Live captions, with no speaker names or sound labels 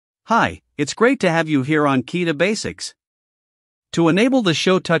Hi, it's great to have you here on Key to Basics. To enable the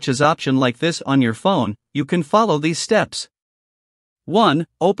Show Touches option like this on your phone, you can follow these steps. 1.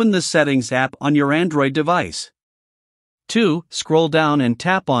 Open the Settings app on your Android device. 2. Scroll down and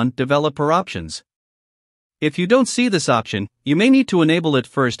tap on Developer Options. If you don't see this option, you may need to enable it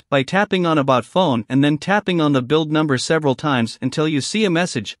first by tapping on About Phone and then tapping on the build number several times until you see a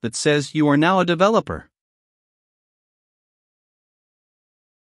message that says you are now a developer.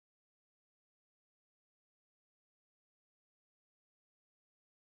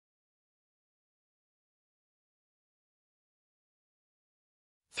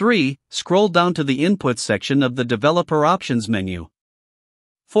 Three. Scroll down to the Input section of the Developer Options menu.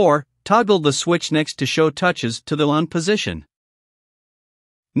 4. Toggle the switch next to Show Touches to the On position.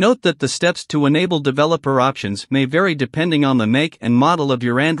 Note that the steps to enable developer options may vary depending on the make and model of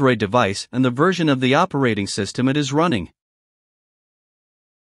your Android device and the version of the operating system it is running.